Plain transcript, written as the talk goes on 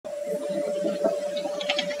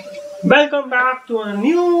Welcome back to a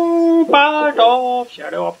new part of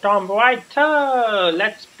Shadow of Tomb Raider.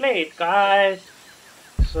 Let's play it, guys.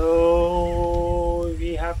 So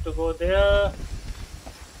we have to go there,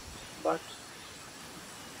 but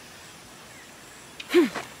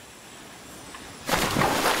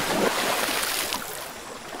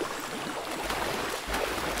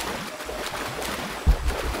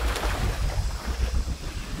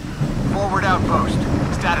Forward outpost.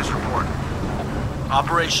 Status report.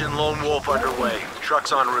 Operation Lone Wolf underway.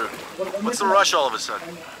 Trucks en route. What's the rush all of a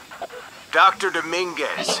sudden? Dr.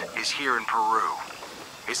 Dominguez is here in Peru.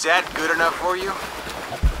 Is that good enough for you?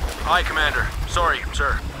 Aye, Commander. Sorry,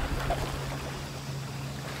 sir.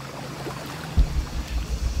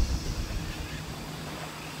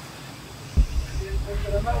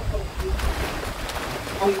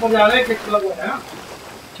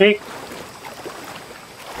 take.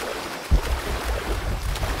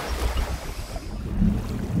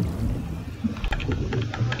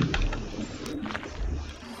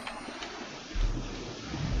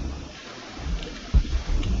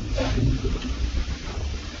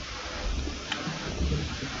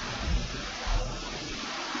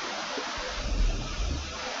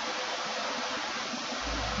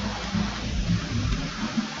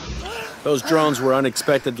 Those drones were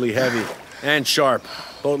unexpectedly heavy and sharp.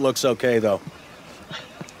 Boat looks okay, though.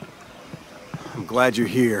 I'm glad you're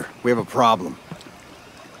here. We have a problem.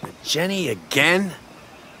 Jenny again?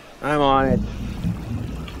 I'm on it.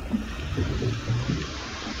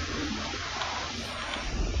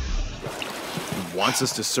 He wants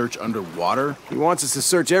us to search underwater? He wants us to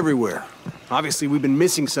search everywhere. Obviously, we've been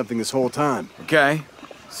missing something this whole time. Okay.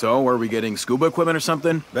 So, are we getting scuba equipment or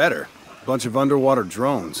something? Better. Bunch of underwater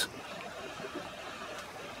drones.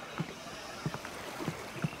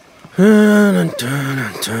 Man,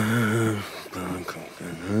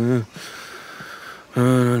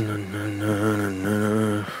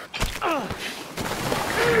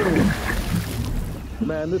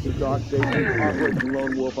 this is Doc Station. Operation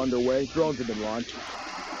Lone Wolf underway. Drones have been launched.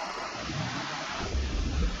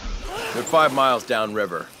 They're 5 miles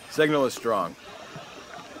downriver. Signal is strong.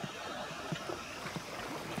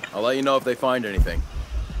 I'll let you know if they find anything.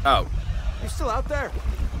 Out. You're still out there?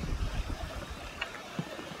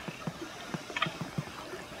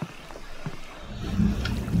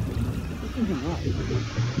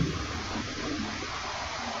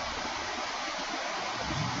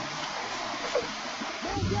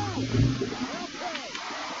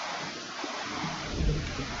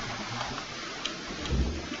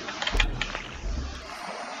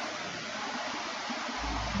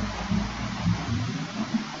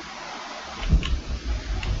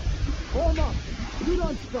 Form up! Shoot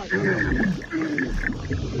on strike!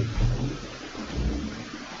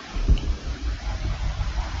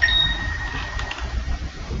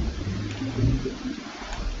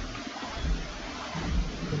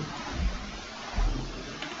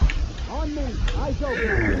 On me! Eyes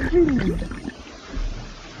open!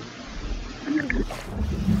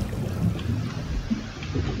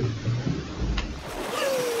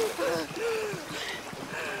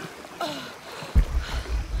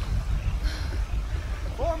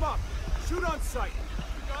 Form up! Shoot on sight!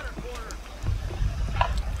 We got her cornered.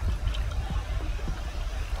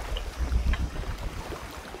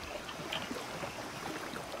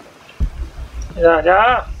 जा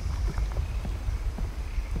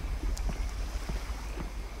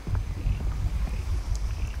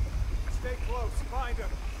Stay close. Find him.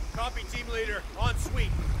 Copy, team leader. On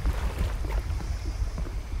sweep.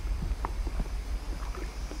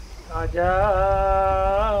 आजा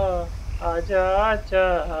आजा आजा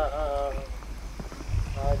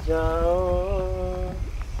आ जाओ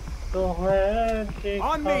तुम्हें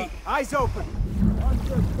On दिखा me! Eyes open! On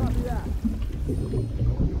search, copy that.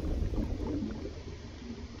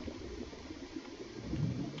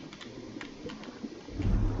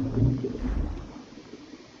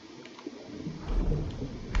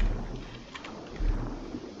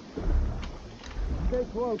 Stay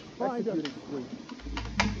close, find us.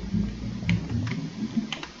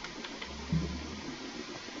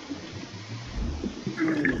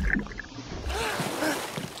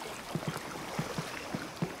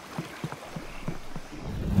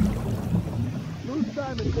 Loose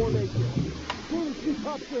diamond formation. As soon as she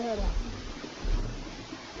pops your head out.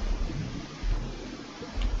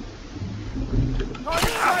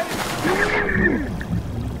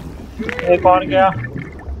 एक और गया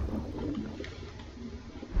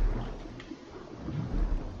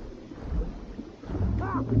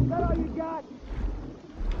Ah, is that all you got?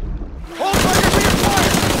 Hold fire! Be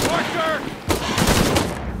advised! Marker!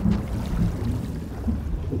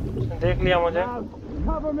 देख लिया मुझे Now,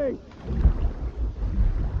 cover me.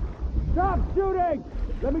 Stop shooting!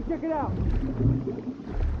 Let me check it out.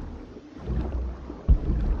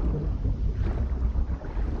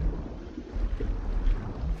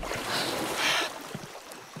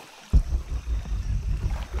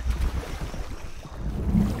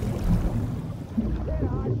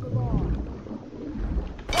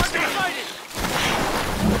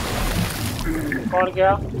 और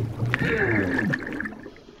क्या?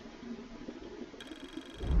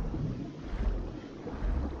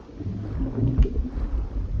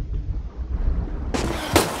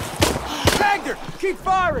 Keep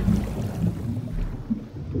firing!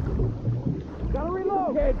 Gotta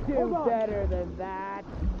reload! Can't do better than that.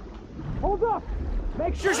 Hold up!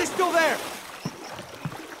 Make sure she's still there!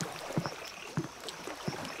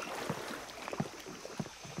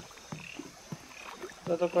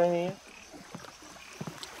 तो कोई नहीं है.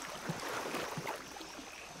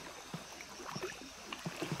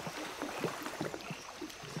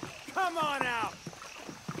 Come on out!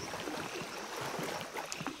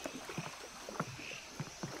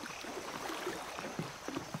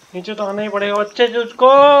 नीचे तो आना ही पड़ेगा बच्चे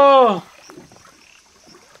तुझको.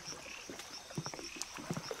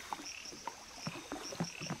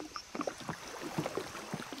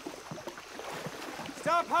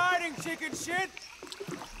 Stop hiding, chicken shit!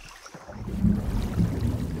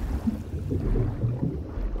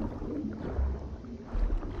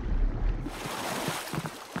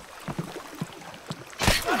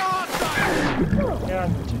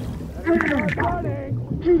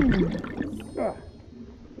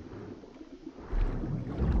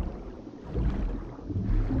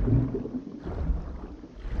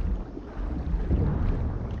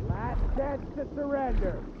 To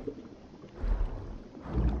surrender.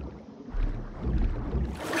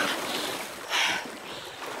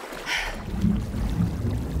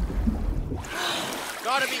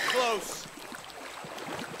 Gotta be close.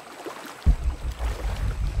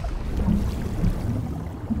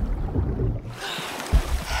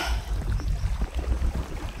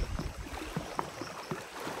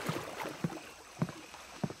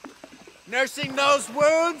 Nursing those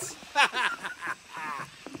wounds?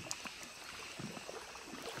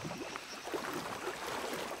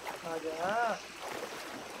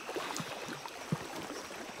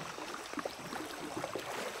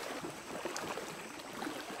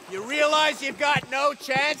 You realize you've got no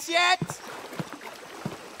chance yet?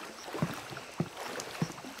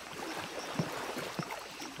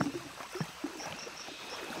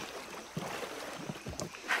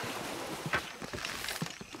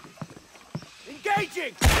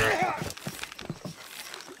 Engaging!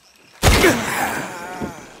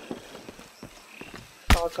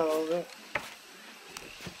 क्या करोगे?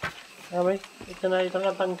 हाँ भाई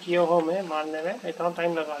इतना तंग किया हो हमें मारने में, इतना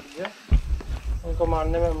टाइम लगा दिया उनको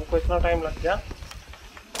मारने में, हमको इतना टाइम लग गया.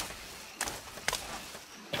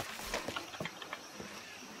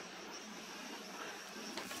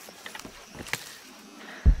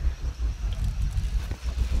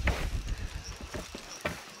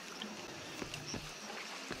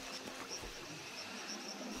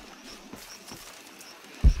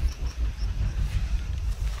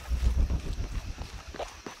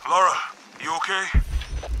 Lara, you okay?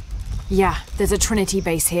 Yeah, there's a Trinity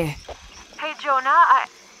base here. Hey, Jonah,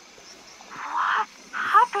 What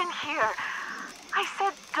happened here? I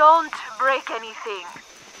said don't break anything.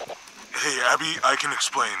 Hey, Abby, I can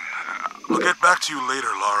explain. I'll get back to you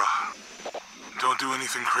later, Lara. Don't do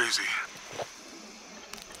anything crazy.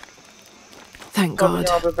 Thank God.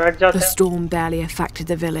 The storm barely affected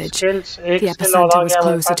the village. The epicenter was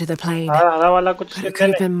closer to the plane. But it could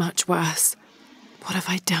have been much worse. What have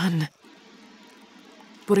I done?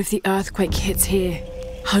 What if the earthquake hits here?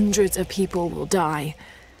 Hundreds of people will die.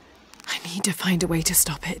 I need to find a way to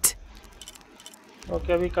stop it.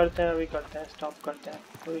 Okay, अभी करते हैं, stop करते हैं,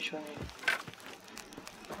 कोई issue नहीं.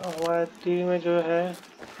 हमारे TV में जो है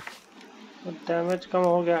डैमेज कम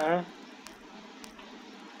हो गया है,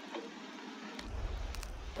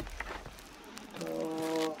 तो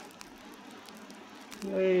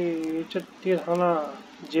ये तीर था ना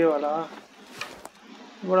जे वाला,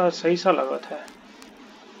 बड़ा सही सा लगा था.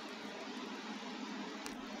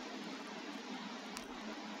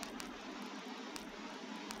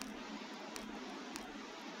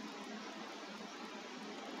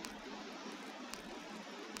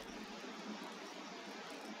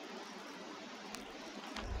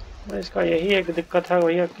 इसका यही एक दिक्कत है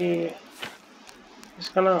भैया कि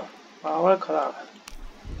इसका ना पावर खराब है.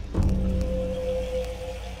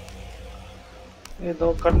 ये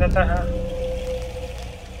दो कर लेते हैं.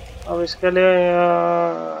 अब इसके लिए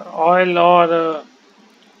ऑयल और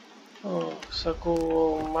सकू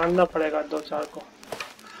मारना पड़ेगा 2-4 को.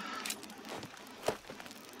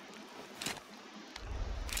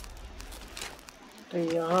 तो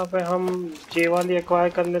यहाँ पे हम जे वाली एक्वायर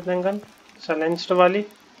कर लेते हैं गन, साइलेंस्ड वाली,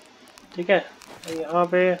 ठीक है। तो यहाँ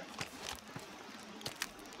पे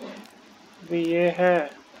अभी ये है,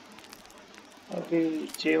 अभी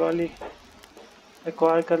जे वाली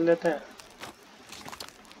एक्वायर कर लेते हैं।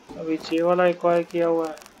 अभी जे वाला एक्वायर किया हुआ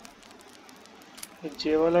है,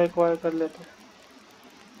 जे वाला एक्वायर कर लेते हैं।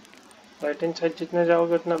 राइट हैंड साइड जितने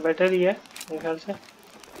जाओगे उतना बेटर ही है मेरे ख्याल से।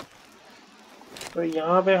 तो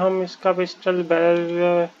यहाँ पे हम इसका पिस्टल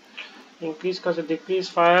बैरल इंक्रीज कर सकते, decrease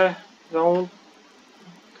fire round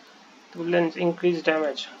to lens, increase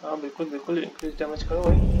damage. हाँ बिल्कुल बिल्कुल इंक्रीज डैमेज करो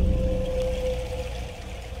भाई,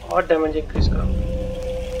 और डैमेज इंक्रीज करो,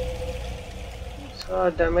 सारा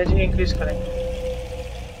डैमेज ही इंक्रीज करेंगे।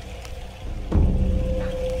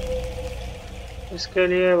 इसके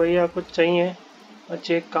लिए भैया कुछ चाहिए,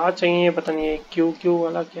 अच्छा एक कार चाहिए, पता नहीं है क्यू क्यू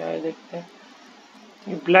वाला क्या है, देखते हैं।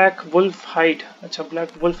 ब्लैक वुल्फ हाइड, अच्छा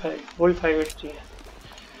ब्लैक वुल्फ हाइड चाहिए,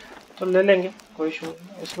 तो ले लेंगे, कोई इशू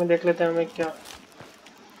नहीं। इसमें देख लेते हैं हमें क्या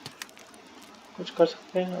कुछ कर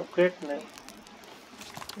सकते हैं अपग्रेड,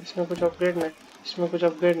 नहीं इसमें कुछ अपग्रेड नहीं, इसमें कुछ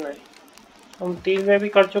अपग्रेड नहीं। हम 3 में भी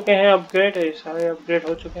कर चुके हैं अपग्रेड, सारे अपग्रेड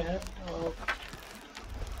हो चुके हैं।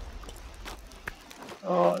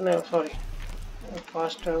 नहीं सॉरी,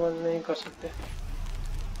 फास्ट ट्रैवल नहीं कर सकते।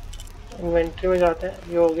 इन्वेंट्री में जाते हैं,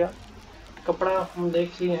 ये हो गया। कपड़ा हम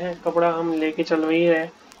देख लिए हैं, कपड़ा हम लेके चल ही रहे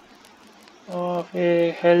हैं। और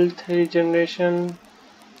फिर हेल्थ, रिजनरेशन,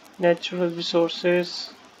 नेचुरल रिसोर्सेस,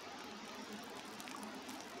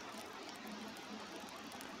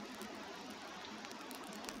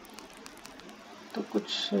 तो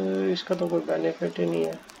कुछ इसका तो कोई बेनिफिट ही नहीं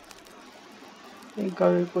है, इनका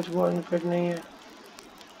भी कुछ बेनिफिट नहीं है।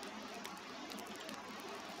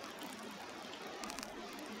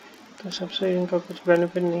 तो सबसे इनका कुछ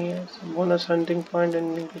बेनिफिट नहीं है। बोनस हंटिंग पॉइंट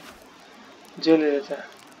एंड जे ले लेते हैं,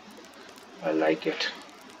 आई लाइक इट।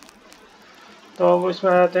 तो अब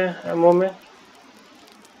इसमें आ जाते हैं एमओ में।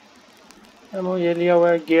 एमओ ये लिया हुआ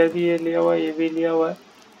है, गियर भी ये लिया हुआ है, ये भी लिया हुआ है,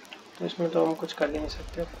 तो इसमें तो हम कुछ कर ही नहीं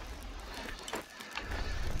सकते।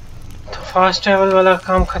 तो फास्ट ट्रैवल वाला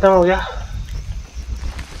काम खत्म हो गया।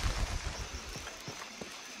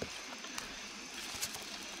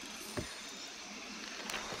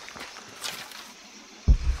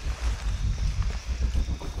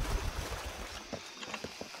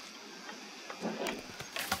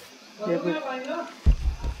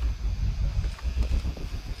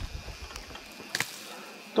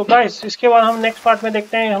 तो गाइस इसके बाद हम नेक्स्ट पार्ट में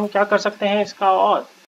देखते हैं हम क्या कर सकते हैं इसका और